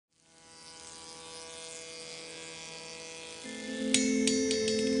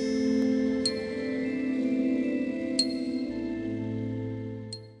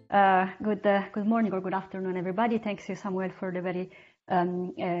Good morning or good afternoon, everybody. Thanks you, Samuel, for the very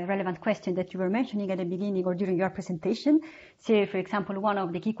relevant question that you were mentioning at the beginning or during your presentation. So, for example, one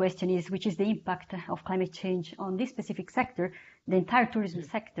of the key questions is which is the impact of climate change on this specific sector, the entire tourism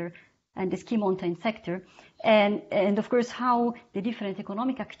sector, and the ski mountain sector, and of course how the different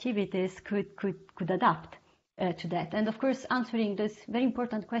economic activities could adapt to that. And of course, answering this very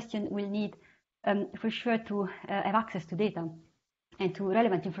important question, we'll need for sure to have access to data and to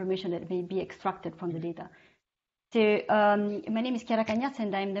relevant information that may be extracted from the data. So my name is Chiara Cagnazzo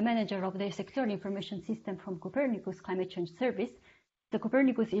and I'm the manager of the sectoral information system from Copernicus Climate Change Service. The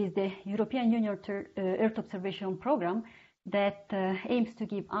Copernicus is the European Union Earth Observation Program that aims to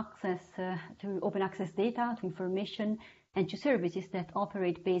give access to open access data, to information, and to services that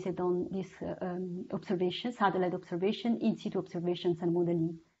operate based on this observation, satellite observation, in situ observations and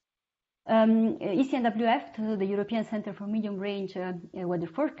modeling. ECMWF, the European Centre for Medium Range Weather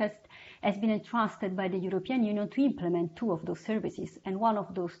Forecast, has been entrusted by the European Union to implement two of those services, and one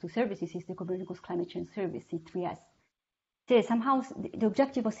of those two services is the Copernicus Climate Change Service, C3S. So somehow the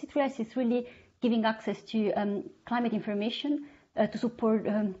objective of C3S is really giving access to climate information to support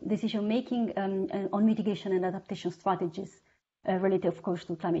decision-making on mitigation and adaptation strategies related, of course,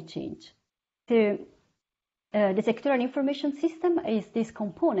 to climate change. So, the sectoral information system is this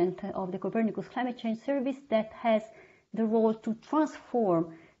component of the Copernicus Climate Change Service that has the role to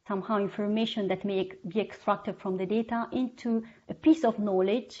transform somehow information that may be extracted from the data into a piece of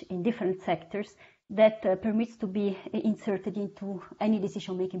knowledge in different sectors that permits to be inserted into any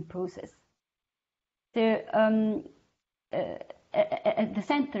decision-making process. So, at the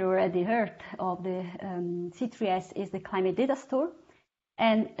center or at the heart of the C3S is the climate data store.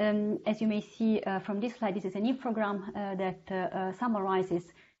 And as you may see from this slide, this is an infogram that summarizes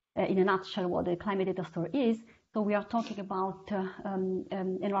in a nutshell what the climate data store is. So we are talking about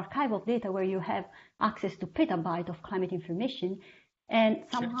an archive of data where you have access to petabytes of climate information. And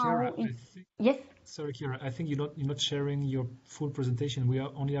somehow, Chiara, yes? Sorry, Chiara, I think you're not sharing your full presentation. We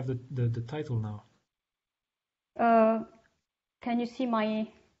only have the title now. Can you see my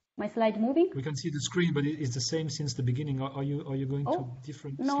slide moving? We can see the screen, but it's the same since the beginning. Are you going to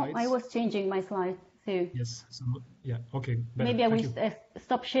different slides? No, I was changing my slide. So yes. So, yeah. Okay. Better. Maybe I will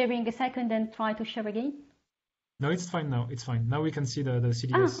stop sharing a second and try to share again. No, it's fine now. It's fine. Now we can see the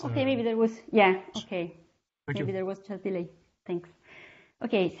CDS. Okay. Maybe there was. Yeah. Okay. Maybe there was just delay. Thanks.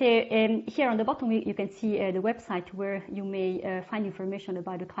 Okay. So here on the bottom you can see the website where you may find information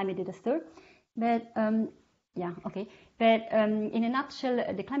about the climate data store. But yeah, okay. But in a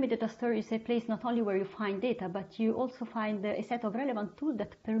nutshell, the climate data store is a place not only where you find data, but you also find a set of relevant tools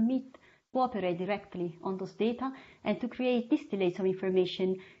that permit to operate directly on those data and to create distillates of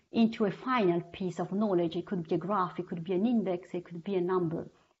information into a final piece of knowledge. It could be a graph, it could be an index, it could be a number.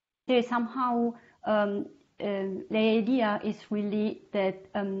 So somehow the idea is really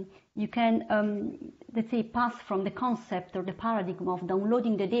that you can, let's say, pass from the concept or the paradigm of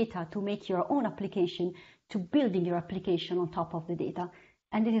downloading the data to make your own application to building your application on top of the data.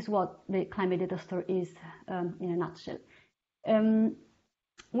 And this is what the climate data store is in a nutshell.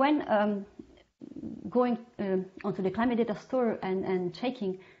 When going onto the climate data store and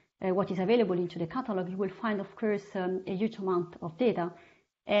checking what is available into the catalog, you will find, of course, a huge amount of data.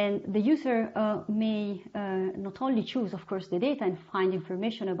 And the user may not only choose, of course, the data and find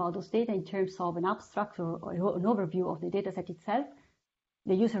information about those data in terms of an abstract or an overview of the dataset itself.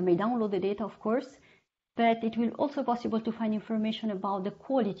 The user may download the data, of course, but it will also be possible to find information about the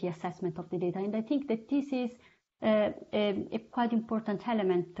quality assessment of the data. And I think that this is a quite important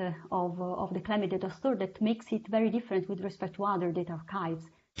element of the climate data store that makes it very different with respect to other data archives,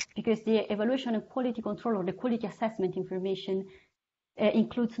 because the evaluation and quality control or the quality assessment information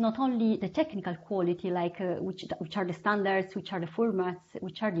includes not only the technical quality, like which are the standards, which are the formats,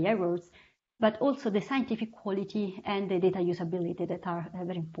 which are the errors, but also the scientific quality and the data usability that are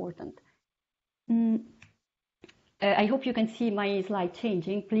very important. I hope you can see my slide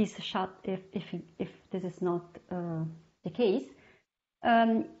changing. Please shut if this is not the case.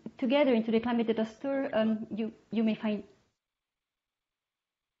 Together into the climate data store, you may find.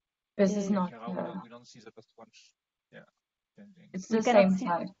 This is not. We don't see the first one. Yeah, changing. It's the same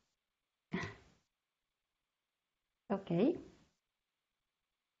slide. Okay.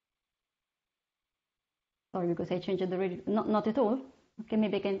 Sorry, because I changed the radio. Not at all. Okay,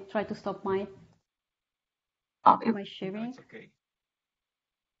 maybe I can try to stop my sharing. It's okay.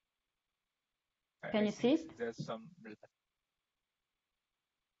 Can you see it? There's some.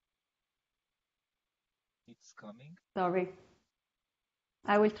 It's coming. Sorry.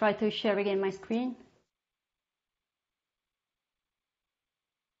 I will try to share again my screen.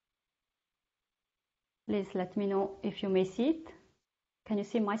 Please let me know if you may see it. Can you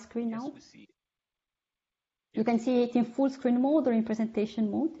see my screen now? Yes, we see it. You can see it in full screen mode or in presentation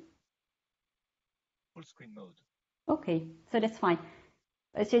mode? Full screen mode. Okay, so that's fine.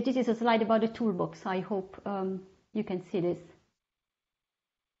 So this is a slide about the toolbox. I hope you can see this.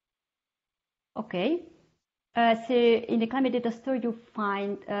 Okay. So in the Climate Data Store, you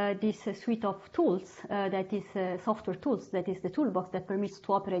find this suite of tools, that is software tools, that is the toolbox that permits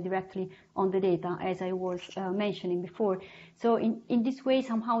to operate directly on the data, as I was mentioning before. So in this way,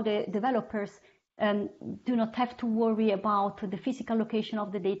 somehow the developers do not have to worry about the physical location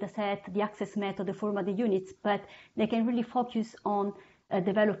of the data set, the access method, the format, the units, but they can really focus on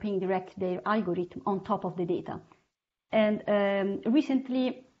developing direct their algorithm on top of the data. And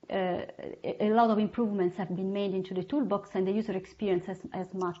recently, a lot of improvements have been made into the toolbox, and the user experience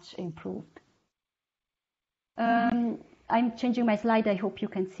has much improved. I'm changing my slide. I hope you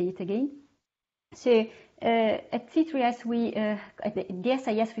can see it again. So at C3S, at the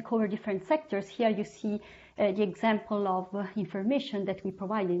SIS, we cover different sectors. Here you see the example of information that we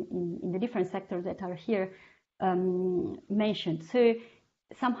provide in the different sectors that are here mentioned. So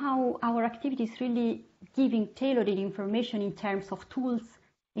somehow our activity is really giving tailored information in terms of tools,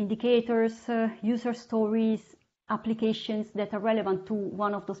 indicators, user stories, applications that are relevant to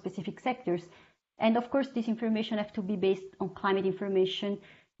one of those specific sectors. And of course, this information has to be based on climate information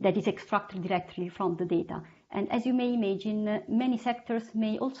that is extracted directly from the data. And as you may imagine, many sectors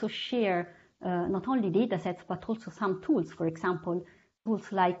may also share not only data sets, but also some tools. For example,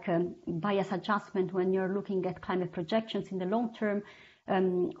 tools like bias adjustment when you're looking at climate projections in the long term,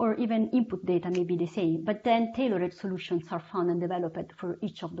 or even input data may be the same, but then tailored solutions are found and developed for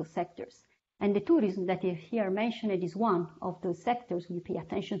each of those sectors. And the tourism that is here mentioned is one of those sectors we pay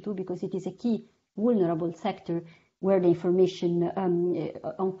attention to because it is a key vulnerable sector where the information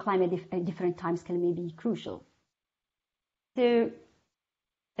on climate at different times may be crucial. So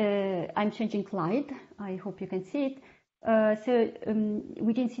I'm changing slide. I hope you can see it.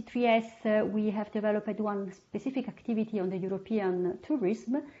 Within C3S, we have developed one specific activity on the European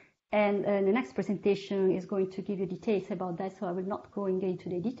tourism, and the next presentation is going to give you details about that, so I will not go into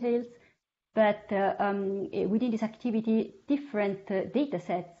the details. But within this activity, different data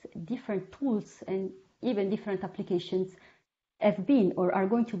sets, different tools, and even different applications have been or are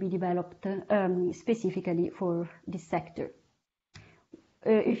going to be developed specifically for this sector.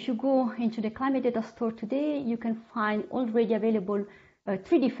 If you go into the Climate Data Store today, you can find already available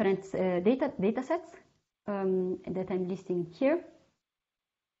 3 different data sets that I'm listing here,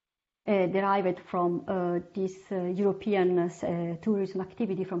 derived from this European tourism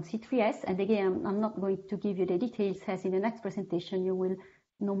activity from C3S. And again, I'm not going to give you the details, as in the next presentation you will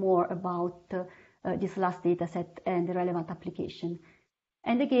know more about this last data set and the relevant application.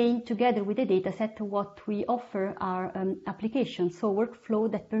 And again, together with the dataset, what we offer are applications, so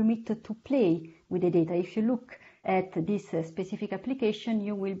workflow that permit to play with the data. If you look at this specific application,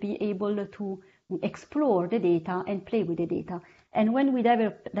 you will be able to explore the data and play with the data. And when we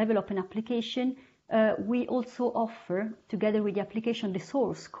develop an application, we also offer, together with the application, the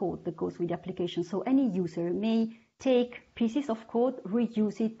source code that goes with the application. So any user may take pieces of code,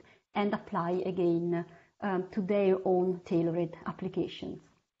 reuse it, and apply again to their own tailored applications.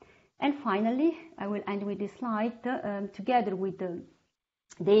 And finally, I will end with this slide. Together with the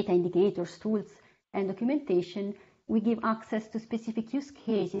data indicators, tools, and documentation, we give access to specific use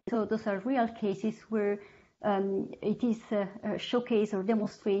cases. So those are real cases where it is showcased or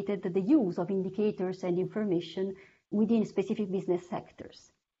demonstrated the use of indicators and information within specific business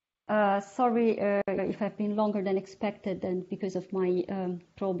sectors. Sorry if I've been longer than expected and because of my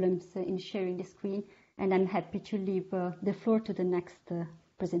problems in sharing the screen. And I'm happy to leave the floor to the next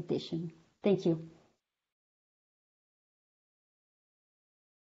presentation. Thank you.